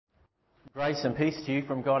Grace and peace to you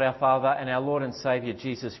from God our Father and our Lord and Saviour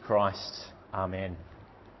Jesus Christ. Amen.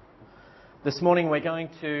 This morning we're going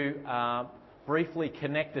to briefly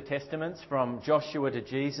connect the Testaments from Joshua to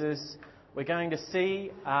Jesus. We're going to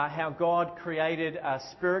see how God created a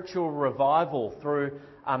spiritual revival through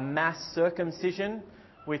a mass circumcision,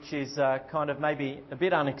 which is kind of maybe a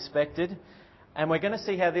bit unexpected. And we're going to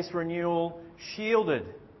see how this renewal shielded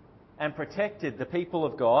and protected the people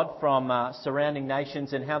of God from surrounding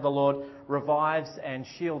nations, and how the Lord revives and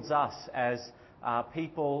shields us as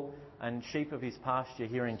people and sheep of His pasture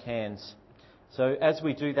here in Cairns. So as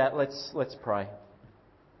we do that, let's pray.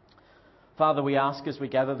 Father, we ask as we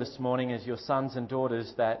gather this morning as your sons and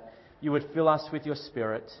daughters that you would fill us with your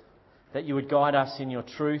Spirit, that you would guide us in your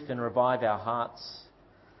truth and revive our hearts.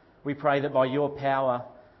 We pray that by your power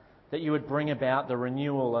that you would bring about the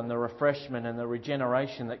renewal and the refreshment and the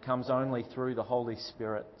regeneration that comes only through the Holy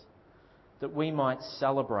Spirit, that we might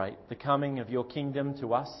celebrate the coming of your kingdom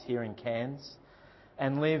to us here in Cairns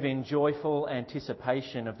and live in joyful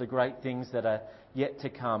anticipation of the great things that are yet to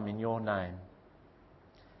come in your name.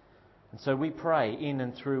 And so we pray in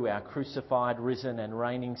and through our crucified, risen and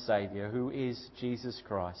reigning Saviour, who is Jesus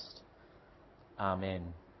Christ.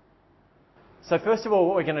 Amen. So first of all,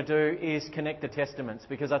 what we're going to do is connect the Testaments,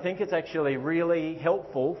 because I think it's actually really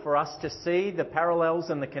helpful for us to see the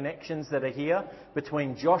parallels and the connections that are here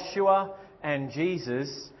between Joshua and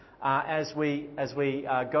Jesus as we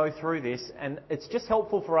go through this. And it's just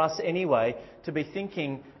helpful for us anyway to be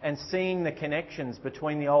thinking and seeing the connections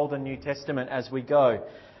between the Old and New Testament as we go.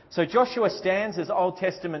 So Joshua stands as Old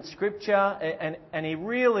Testament scripture, and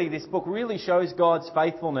this book really shows God's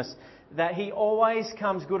faithfulness, that He always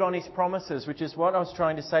comes good on His promises, which is what I was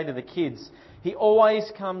trying to say to the kids. He always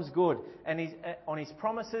comes good, and He's on His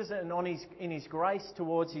promises and in His grace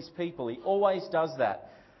towards His people. He always does that.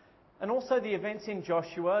 And also the events in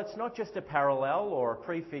Joshua, it's not just a parallel or a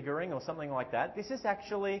prefiguring or something like that. This is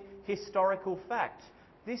actually historical fact.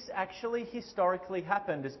 This actually historically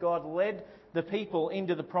happened as God led the people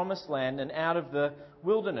into the promised land and out of the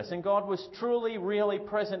wilderness. And God was truly, really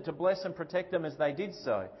present to bless and protect them as they did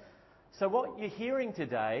so. So what you're hearing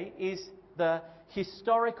today is the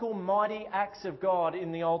historical mighty acts of God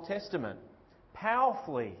in the Old Testament.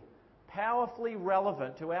 Powerfully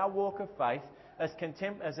relevant to our walk of faith as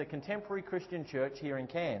a contemporary Christian church here in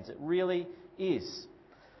Cairns. It really is.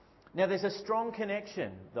 Now there's a strong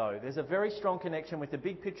connection though. There's a very strong connection with the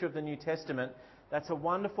big picture of the New Testament. That's a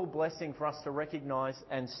wonderful blessing for us to recognise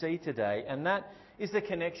and see today. And that is the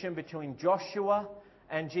connection between Joshua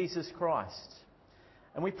and Jesus Christ.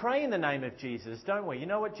 And we pray in the name of Jesus, don't we? You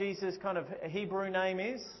know what Jesus' kind of Hebrew name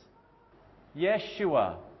is?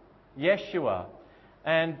 Yeshua. Yeshua.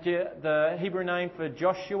 And the Hebrew name for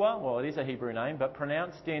Joshua, well, it is a Hebrew name, but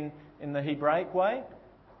pronounced in the Hebraic way?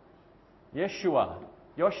 Yeshua.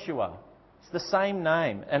 Joshua. It's the same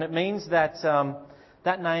name. And it means that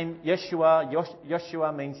that name,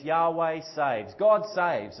 Yeshua means Yahweh saves. God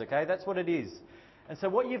saves, okay? That's what it is. And so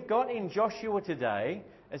what you've got in Joshua today,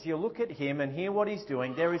 as you look at him and hear what he's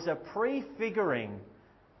doing, there is a prefiguring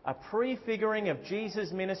of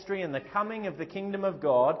Jesus' ministry and the coming of the kingdom of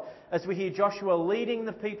God as we hear Joshua leading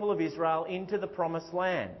the people of Israel into the promised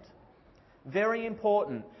land. Very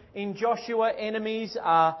important. In Joshua, enemies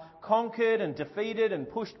are conquered and defeated and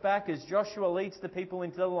pushed back as Joshua leads the people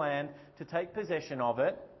into the land to take possession of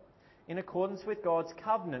it in accordance with God's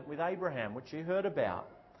covenant with Abraham, which you heard about.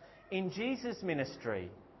 In Jesus' ministry,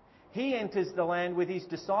 He enters the land with His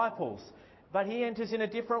disciples, but He enters in a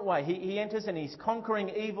different way. He enters and He's conquering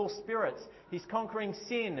evil spirits. He's conquering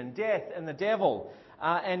sin and death and the devil.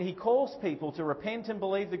 And He calls people to repent and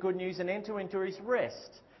believe the good news and enter into His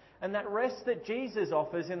rest. And that rest that Jesus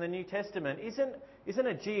offers in the New Testament isn't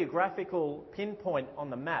a geographical pinpoint on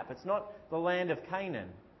the map. It's not the land of Canaan.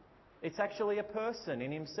 It's actually a person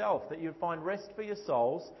in Himself, that you find rest for your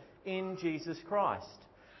souls in Jesus Christ.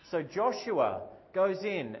 So Joshua goes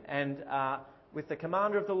in and with the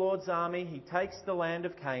commander of the Lord's army, he takes the land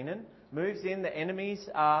of Canaan, moves in, the enemies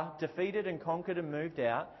are defeated and conquered and moved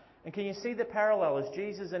out. And can you see the parallel as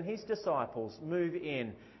Jesus and His disciples move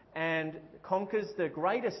in and conquers the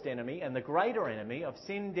greatest enemy and the greater enemy of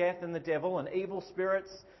sin, death and the devil, and evil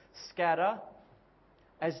spirits scatter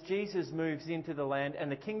as Jesus moves into the land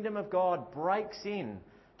and the kingdom of God breaks in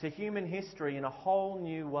to human history in a whole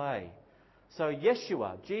new way. So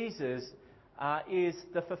Yeshua, Jesus, is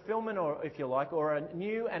the fulfillment, or if you like, or a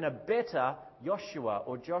new and a better Joshua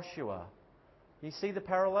or Joshua. You see the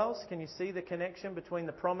parallels? Can you see the connection between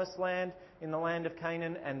the promised land in the land of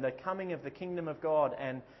Canaan and the coming of the kingdom of God,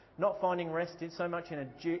 and not finding rest so much in a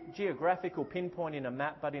geographical pinpoint in a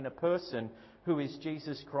map, but in a person who is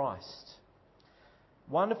Jesus Christ?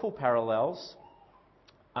 wonderful parallels,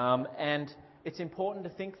 and it's important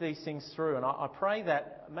to think these things through. And I pray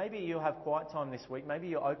that maybe you'll have quiet time this week. Maybe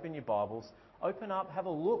you'll open your Bibles, open up, have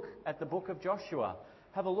a look at the book of Joshua.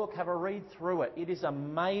 Have a look, have a read through it. It is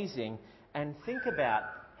amazing. And think about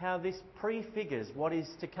how this prefigures what is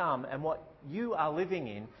to come and what you are living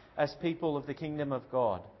in as people of the kingdom of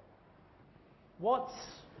God. What's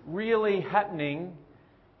really happening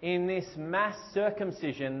in this mass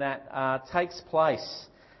circumcision that takes place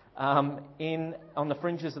on the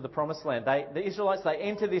fringes of the Promised Land? The Israelites, they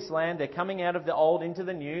enter this land. They're coming out of the old into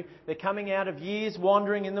the new. They're coming out of years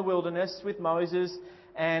wandering in the wilderness with Moses,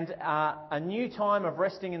 and a new time of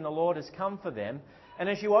resting in the Lord has come for them. And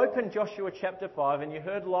as you open Joshua chapter 5, and you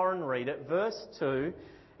heard Lauren read it, verse 2,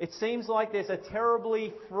 it seems like there's a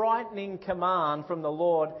terribly frightening command from the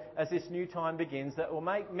Lord as this new time begins that will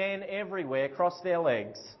make men everywhere cross their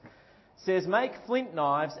legs. It says, make flint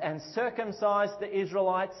knives and circumcise the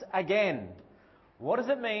Israelites again. What does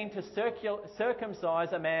it mean to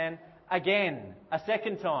circumcise a man again, a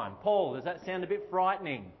second time? Paul, does that sound a bit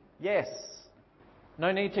frightening? Yes.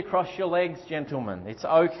 No need to cross your legs, gentlemen. It's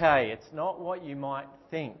okay. It's not what you might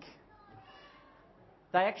think.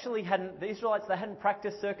 The Israelites hadn't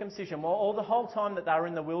practiced circumcision. Well, all the whole time that they were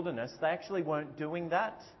in the wilderness, they actually weren't doing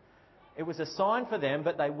that. It was a sign for them,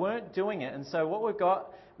 but they weren't doing it. And so what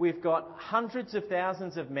we've got hundreds of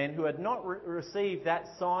thousands of men who had not received that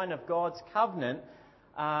sign of God's covenant,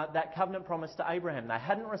 that covenant promise to Abraham. They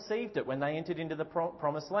hadn't received it when they entered into the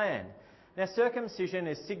promised land. Now, circumcision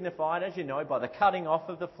is signified, as you know, by the cutting off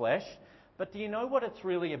of the flesh. But do you know what it's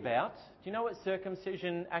really about? Do you know what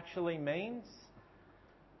circumcision actually means?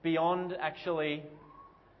 Beyond actually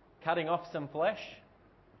cutting off some flesh?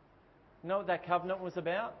 You know what that covenant was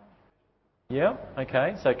about? Yeah,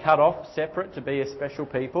 okay. So cut off, separate, to be a special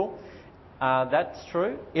people. That's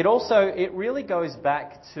true. It really goes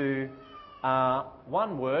back to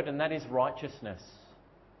one word, and that is righteousness.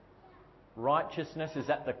 Righteousness is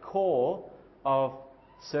at the core of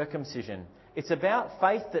circumcision. It's about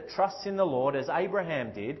faith that trusts in the Lord, as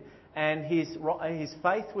Abraham did, and his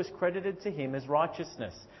faith was credited to him as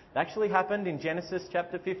righteousness. It actually happened in Genesis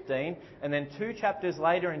chapter 15, and then 2 chapters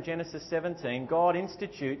later in Genesis 17, God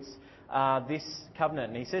institutes this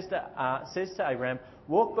covenant. And he says to Abraham,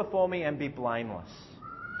 walk before me and be blameless.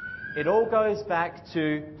 It all goes back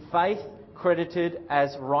to faith credited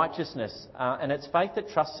as righteousness, and it's faith that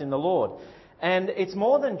trusts in the Lord. And it's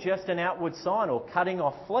more than just an outward sign or cutting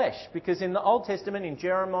off flesh, because in the Old Testament, in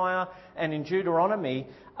Jeremiah and in Deuteronomy,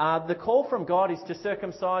 the call from God is to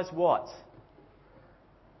circumcise what?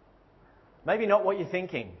 Maybe not what you're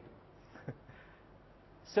thinking.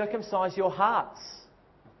 Circumcise your hearts.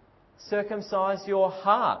 Circumcise your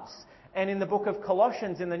hearts. And in the book of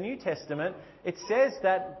Colossians in the New Testament, it says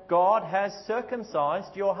that God has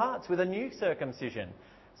circumcised your hearts with a new circumcision.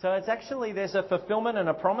 So there's a fulfillment and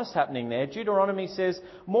a promise happening there. Deuteronomy says,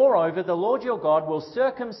 moreover, the Lord your God will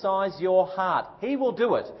circumcise your heart. He will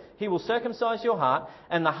do it. He will circumcise your heart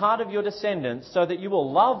and the heart of your descendants, so that you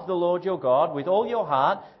will love the Lord your God with all your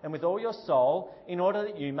heart and with all your soul, in order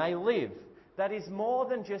that you may live. That is more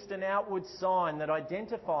than just an outward sign that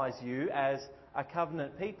identifies you as a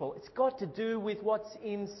covenant people. It's got to do with what's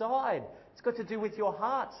inside. It's got to do with your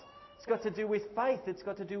heart. It's got to do with faith. It's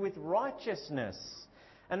got to do with righteousness.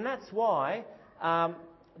 And that's why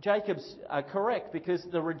Jacob's correct, because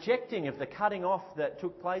the rejecting of the cutting off that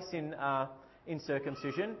took place in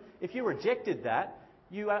circumcision, if you rejected that,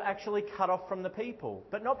 you are actually cut off from the people.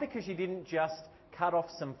 But not because you didn't just cut off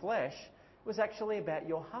some flesh. It was actually about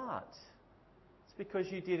your heart. It's because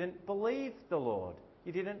you didn't believe the Lord.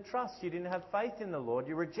 You didn't trust. You didn't have faith in the Lord.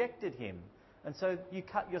 You rejected Him. And so you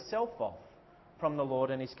cut yourself off from the Lord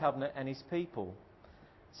and His covenant and His people.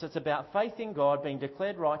 So it's about faith in God, being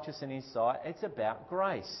declared righteous in His sight. It's about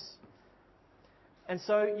grace. And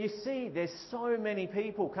so you see, there's so many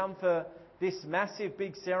people come for this massive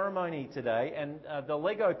big ceremony today, and the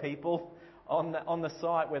Lego people on the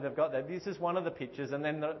site where they've got that. This is one of the pictures, and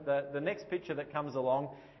then the next picture that comes along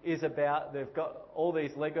is about, they've got all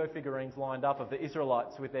these Lego figurines lined up of the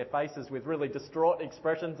Israelites with their faces with really distraught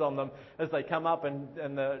expressions on them as they come up,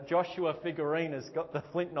 and the Joshua figurine has got the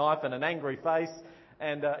flint knife and an angry face.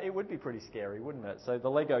 And it would be pretty scary, wouldn't it? So the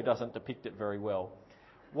Lego doesn't depict it very well.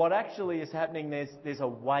 What actually is happening, there's a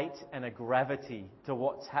weight and a gravity to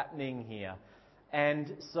what's happening here.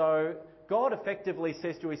 And so God effectively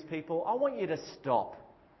says to His people, I want you to stop.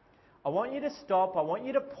 I want you to stop. I want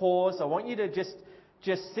you to pause. I want you to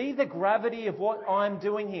just see the gravity of what I'm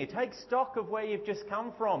doing here. Take stock of where you've just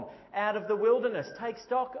come from, out of the wilderness. Take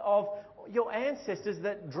stock of your ancestors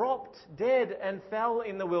that dropped dead and fell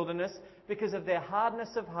in the wilderness because of their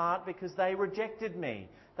hardness of heart, because they rejected me.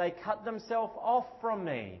 They cut themselves off from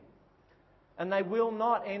me. And they will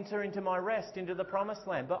not enter into my rest, into the promised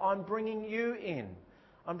land. But I'm bringing you in.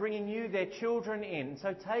 I'm bringing you, their children, in.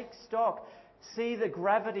 So take stock. See the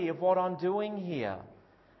gravity of what I'm doing here.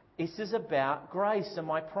 This is about grace and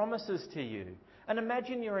my promises to you. And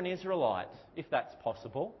imagine you're an Israelite, if that's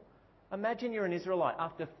possible. Imagine you're an Israelite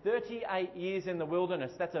after 38 years in the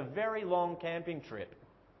wilderness. That's a very long camping trip.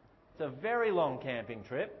 It's a very long camping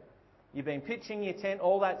trip. You've been pitching your tent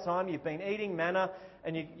all that time. You've been eating manna.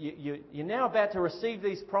 And you're now about to receive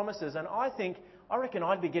these promises. And I reckon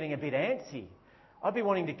I'd be getting a bit antsy. I'd be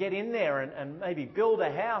wanting to get in there and maybe build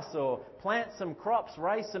a house or plant some crops,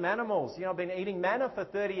 raise some animals. I've been eating manna for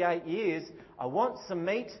 38 years. I want some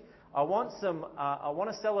meat. I want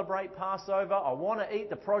to celebrate Passover. I want to eat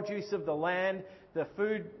the produce of the land, the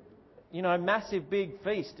food, massive big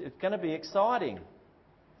feast. It's going to be exciting.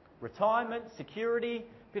 Retirement, security,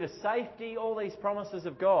 bit of safety, all these promises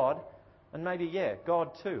of God. And maybe,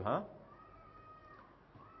 God too, huh?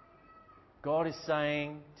 God is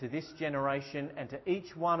saying to this generation and to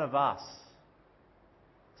each one of us,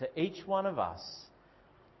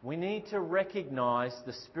 we need to recognise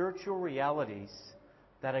the spiritual realities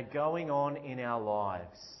that are going on in our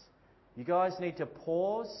lives. You guys need to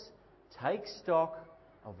pause, take stock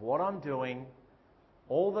of what I'm doing,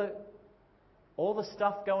 all the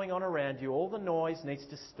stuff going on around you, all the noise needs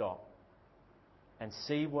to stop, and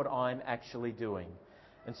see what I'm actually doing.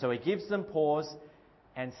 And so he gives them pause,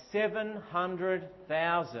 and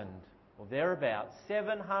 700,000, or thereabouts,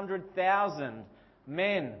 700,000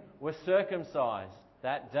 men were circumcised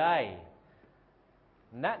that day.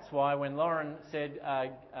 And that's why when Lauren said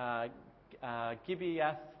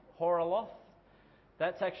Gibeath Horoloth,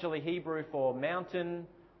 that's actually Hebrew for mountain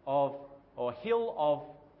of, or hill of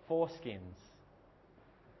foreskins.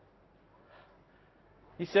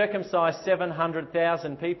 You circumcise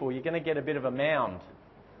 700,000 people, you're going to get a bit of a mound.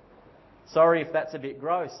 Sorry if that's a bit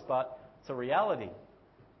gross, but it's a reality.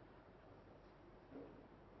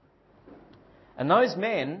 And those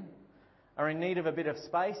men are in need of a bit of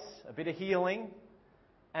space, a bit of healing,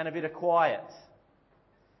 and a bit of quiet.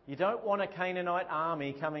 You don't want a Canaanite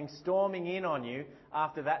army coming storming in on you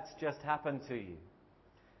after that's just happened to you.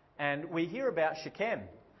 And we hear about Shechem.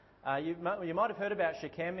 You might have heard about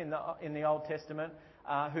Shechem in the Old Testament.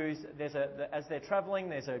 As they're travelling,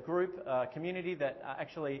 there's a group, community that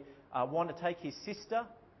actually want to take his sister.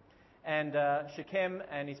 And Shechem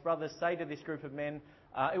and his brothers say to this group of men,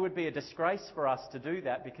 it would be a disgrace for us to do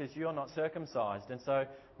that because you're not circumcised. And so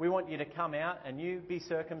we want you to come out and you be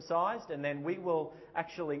circumcised, and then we'll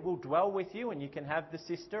dwell with you and you can have the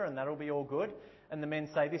sister and that'll be all good. And the men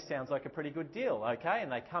say, this sounds like a pretty good deal, okay?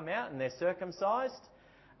 And they come out and they're circumcised.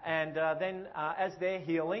 And then as they're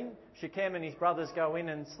healing, Shechem and his brothers go in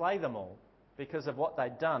and slay them all because of what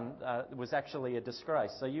they'd done. Was actually a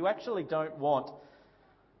disgrace. So you actually don't want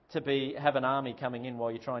to have an army coming in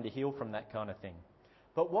while you're trying to heal from that kind of thing.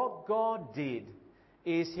 But what God did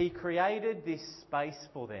is he created this space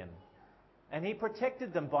for them. And he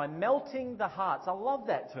protected them by melting the hearts. I love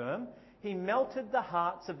that term. He melted the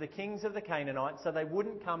hearts of the kings of the Canaanites so they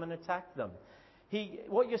wouldn't come and attack them.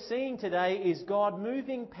 What you're seeing today is God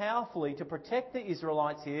moving powerfully to protect the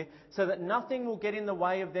Israelites here so that nothing will get in the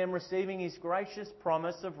way of them receiving his gracious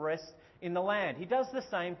promise of rest in the land. He does the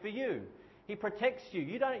same for you. He protects you.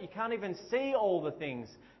 You can't even see all the things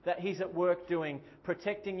that he's at work doing,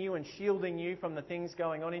 protecting you and shielding you from the things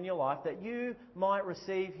going on in your life, that you might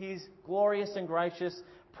receive his glorious and gracious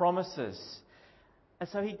promises. And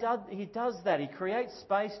so he does that. He creates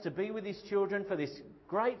space to be with his children for this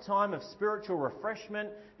great time of spiritual refreshment,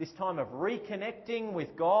 this time of reconnecting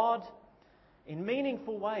with God in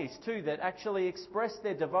meaningful ways too, that actually express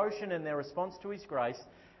their devotion and their response to his grace.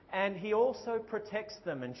 And he also protects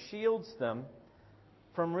them and shields them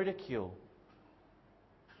from ridicule.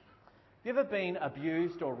 Have you ever been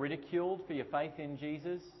abused or ridiculed for your faith in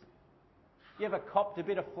Jesus? You ever copped a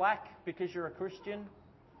bit of flack because you're a Christian?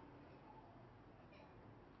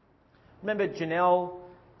 Remember Janelle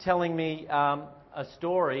telling me a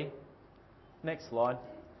story. Next slide.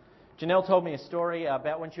 Janelle told me a story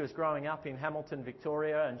about when she was growing up in Hamilton,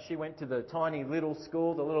 Victoria, and she went to the tiny little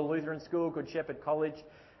school, the little Lutheran school, Good Shepherd College.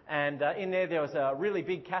 And in there was a really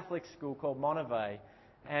big Catholic school called Monterey.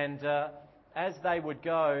 And as they would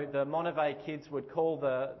go, the Monterey kids would call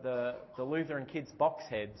the Lutheran kids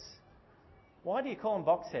boxheads. Why do you call them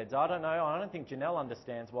boxheads? I don't know. I don't think Janelle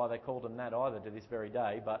understands why they called them that either to this very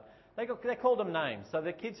day. But they called them names. So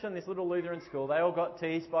the kids from this little Lutheran school, they all got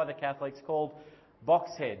teased by the Catholics, called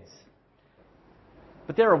boxheads.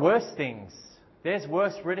 But there are worse things. There's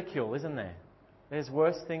worse ridicule, isn't there? There's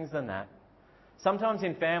worse things than that. Sometimes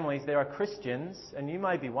in families there are Christians, and you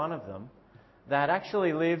may be one of them, that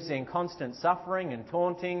actually lives in constant suffering and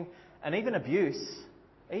taunting and even abuse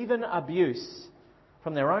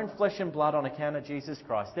from their own flesh and blood on account of Jesus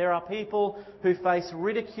Christ. There are people who face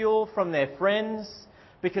ridicule from their friends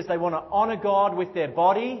because they want to honour God with their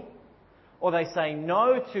body, or they say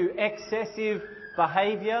no to excessive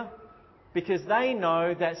behaviour because they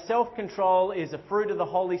know that self-control is a fruit of the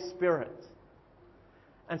Holy Spirit.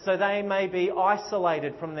 And so they may be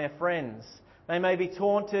isolated from their friends. They may be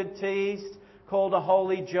taunted, teased, called a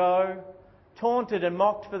holy Joe, taunted and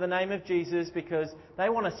mocked for the name of Jesus because they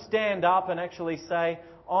want to stand up and actually say,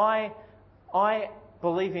 I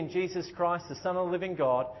believe in Jesus Christ, the Son of the living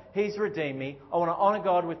God. He's redeemed me. I want to honour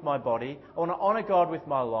God with my body. I want to honour God with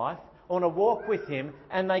my life. I want to walk with Him.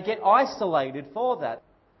 And they get isolated for that.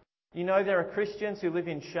 You know, there are Christians who live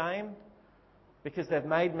in shame because they've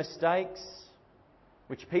made mistakes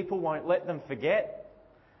which people won't let them forget,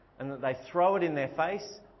 and that they throw it in their face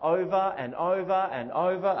over and over and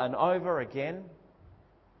over and over again.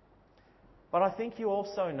 But I think you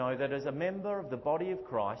also know that as a member of the body of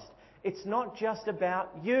Christ, it's not just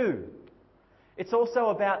about you. It's also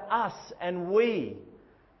about us and we.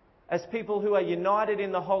 As people who are united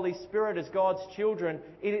in the Holy Spirit as God's children,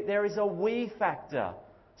 there is a we factor.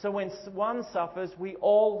 So when one suffers, we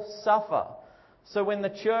all suffer. So when the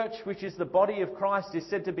church, which is the body of Christ, is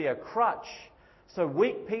said to be a crutch, so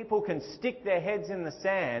weak people can stick their heads in the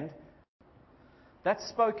sand, that's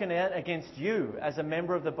spoken out against you as a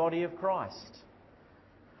member of the body of Christ.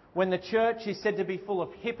 When the church is said to be full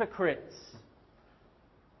of hypocrites,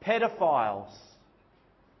 pedophiles,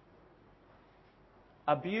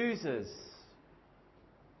 abusers,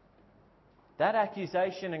 that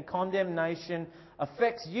accusation and condemnation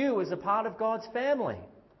affects you as a part of God's family.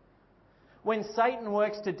 When Satan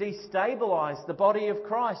works to destabilise the body of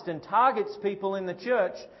Christ and targets people in the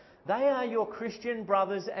church, they are your Christian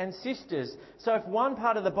brothers and sisters. So if one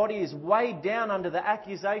part of the body is weighed down under the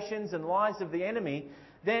accusations and lies of the enemy,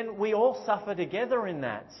 then we all suffer together in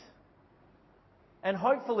that. And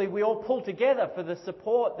hopefully we all pull together for the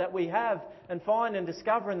support that we have and find and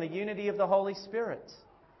discover in the unity of the Holy Spirit.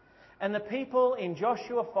 And the people in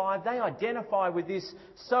Joshua 5, they identify with this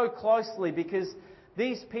so closely because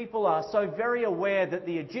these people are so very aware that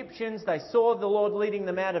the Egyptians, they saw the Lord leading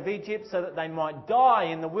them out of Egypt so that they might die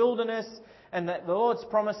in the wilderness, and that the Lord's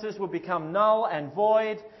promises would become null and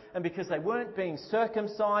void. And because they weren't being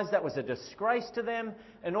circumcised, that was a disgrace to them.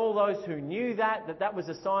 And all those who knew that was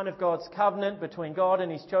a sign of God's covenant between God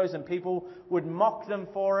and His chosen people, would mock them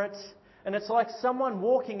for it. And it's like someone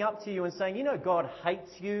walking up to you and saying, you know, God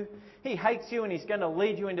hates you. He hates you and He's going to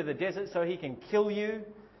lead you into the desert so He can kill you.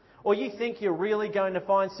 Or you think you're really going to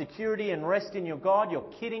find security and rest in your God, you're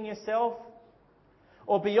kidding yourself.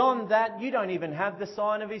 Or beyond that, you don't even have the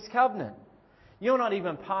sign of His covenant. You're not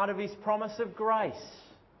even part of His promise of grace.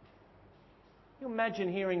 You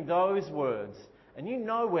imagine hearing those words, and you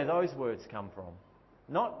know where those words come from.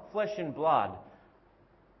 Not flesh and blood,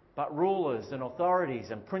 but rulers and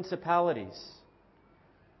authorities and principalities.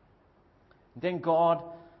 Then God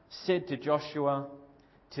said to Joshua,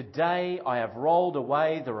 "Today I have rolled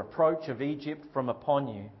away the reproach of Egypt from upon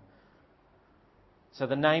you." So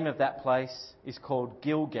the name of that place is called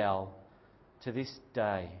Gilgal to this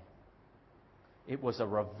day. It was a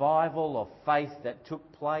revival of faith that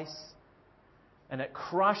took place, and it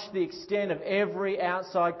crushed the extent of every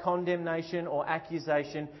outside condemnation or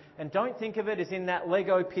accusation. And don't think of it as in that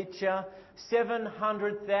Lego picture.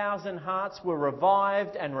 700,000 hearts were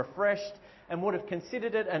revived and refreshed, and would have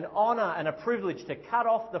considered it an honour and a privilege to cut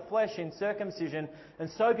off the flesh in circumcision and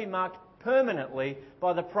so be marked permanently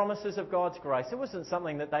by the promises of God's grace. It wasn't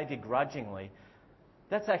something that they did grudgingly.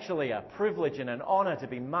 That's actually a privilege and an honour to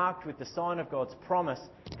be marked with the sign of God's promise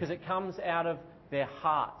because it comes out of their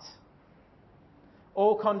heart.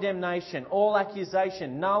 All condemnation, all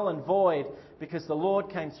accusation, null and void because the Lord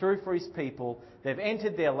came through for His people. They've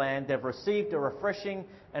entered their land. They've received a refreshing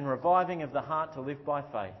and reviving of the heart to live by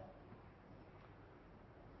faith.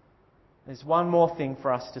 There's one more thing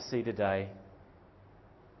for us to see today.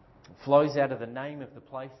 It flows out of the name of the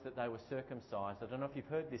place that they were circumcised. I don't know if you've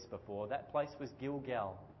heard this before. That place was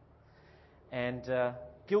Gilgal. And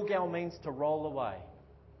Gilgal means to roll away.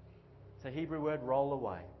 It's a Hebrew word, roll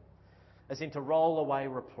away. As in to roll away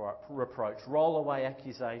reproach, roll away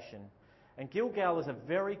accusation. And Gilgal is a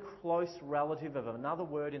very close relative of another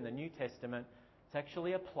word in the New Testament. It's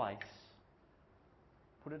actually a place.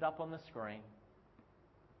 Put it up on the screen.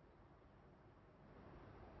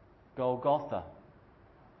 Golgotha.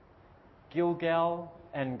 Gilgal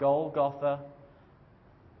and Golgotha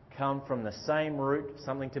come from the same root,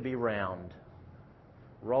 something to be round.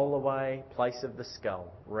 Roll away, place of the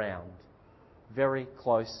skull, round. Very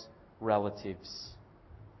close relatives.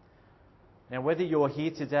 Now, whether you're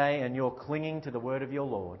here today and you're clinging to the word of your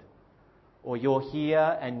Lord, or you're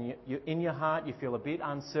here and in your heart you feel a bit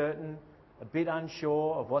uncertain, a bit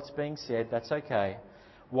unsure of what's being said, that's okay.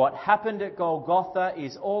 What happened at Golgotha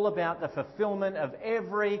is all about the fulfillment of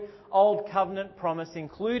every Old Covenant promise,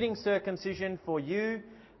 including circumcision for you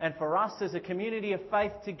and for us as a community of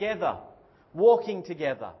faith together, walking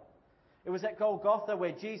together. It was at Golgotha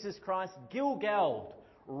where Jesus Christ gilgaled,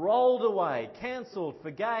 rolled away, cancelled,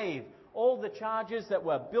 forgave all the charges that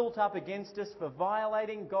were built up against us for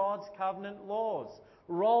violating God's covenant laws.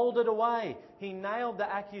 Rolled it away. He nailed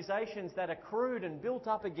the accusations that accrued and built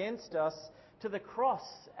up against us to the cross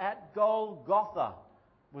at Golgotha.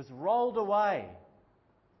 Was rolled away.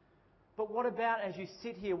 But what about, as you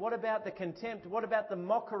sit here, what about the contempt? What about the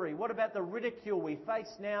mockery? What about the ridicule we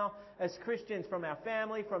face now as Christians from our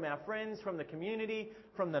family, from our friends, from the community,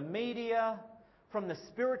 from the media, from the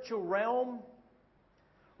spiritual realm?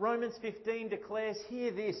 Romans 15 declares,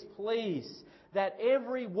 hear this, please, that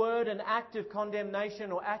every word and act of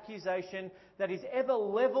condemnation or accusation that is ever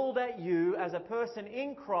levelled at you as a person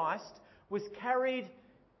in Christ was carried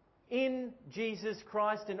in Jesus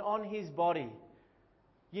Christ and on His body.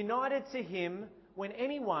 United to Him, when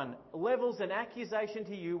anyone levels an accusation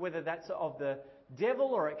to you, whether that's of the devil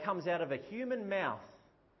or it comes out of a human mouth,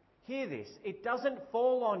 hear this, it doesn't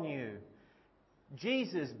fall on you.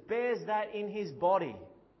 Jesus bears that in His body.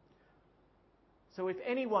 So if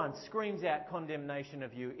anyone screams out condemnation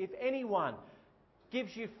of you, if anyone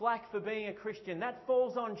gives you flack for being a Christian, that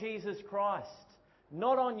falls on Jesus Christ,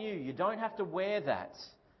 not on you. You don't have to wear that.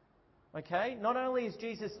 Okay? Not only has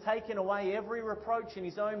Jesus taken away every reproach in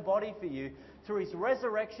His own body for you, through His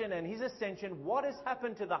resurrection and His ascension, what has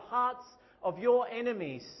happened to the hearts of your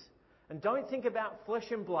enemies? And don't think about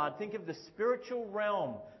flesh and blood. Think of the spiritual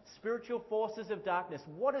realm, spiritual forces of darkness.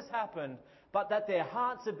 What has happened but that their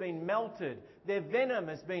hearts have been melted, their venom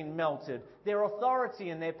has been melted, their authority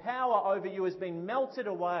and their power over you has been melted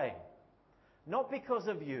away. Not because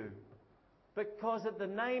of you, but because at the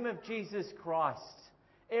name of Jesus Christ,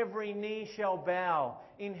 every knee shall bow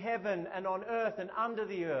in heaven and on earth and under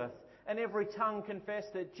the earth, and every tongue confess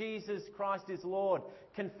that Jesus Christ is Lord.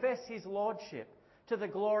 Confess His Lordship to the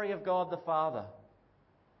glory of God the Father.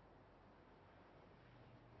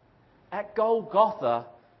 At Golgotha,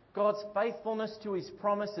 God's faithfulness to His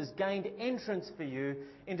promise has gained entrance for you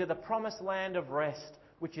into the promised land of rest,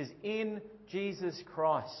 which is in Jesus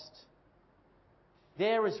Christ.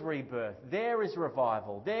 There is rebirth. There is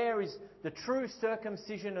revival. There is the true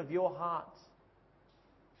circumcision of your heart.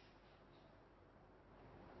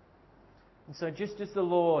 And so just as the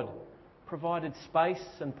Lord provided space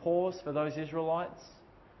and pause for those Israelites,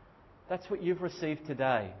 that's what you've received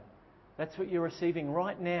today. That's what you're receiving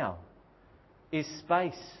right now, is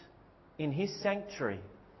space in His sanctuary,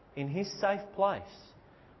 in His safe place,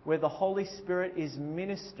 where the Holy Spirit is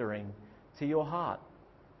ministering to your heart.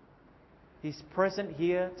 He's present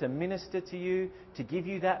here to minister to you, to give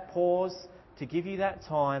you that pause, to give you that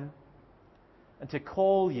time, and to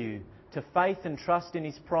call you to faith and trust in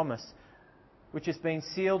His promise, which has been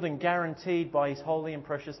sealed and guaranteed by His holy and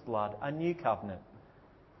precious blood, a new covenant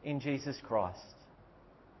in Jesus Christ.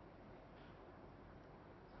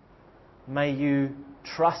 May you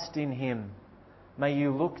trust in Him. May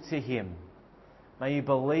you look to Him. May you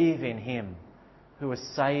believe in Him who has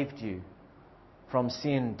saved you from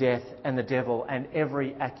sin, death and the devil and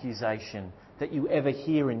every accusation that you ever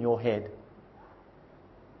hear in your head.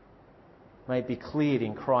 May it be cleared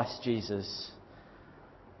in Christ Jesus.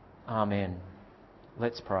 Amen.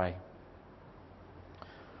 Let's pray.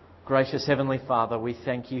 Gracious Heavenly Father, we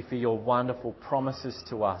thank You for Your wonderful promises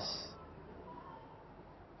to us.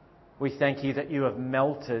 We thank You that You have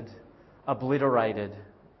melted, obliterated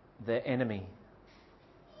the enemy,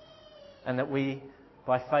 and that we,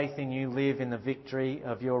 by faith in You, live in the victory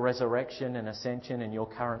of Your resurrection and ascension and Your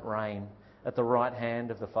current reign at the right hand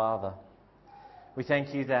of the Father. We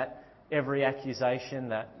thank You that every accusation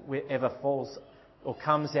that ever falls or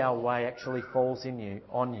comes our way actually falls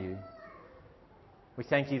on You. We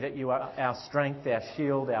thank You that You are our strength, our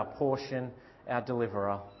shield, our portion, our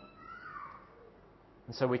deliverer.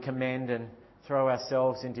 And so we commend and throw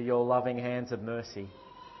ourselves into Your loving hands of mercy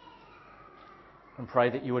and pray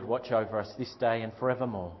that You would watch over us this day and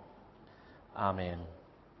forevermore. Amen.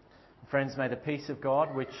 Friends, may the peace of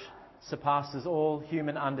God, which surpasses all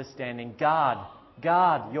human understanding, guard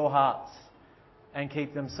your hearts and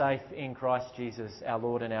keep them safe in Christ Jesus, our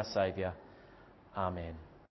Lord and our Saviour. Amen.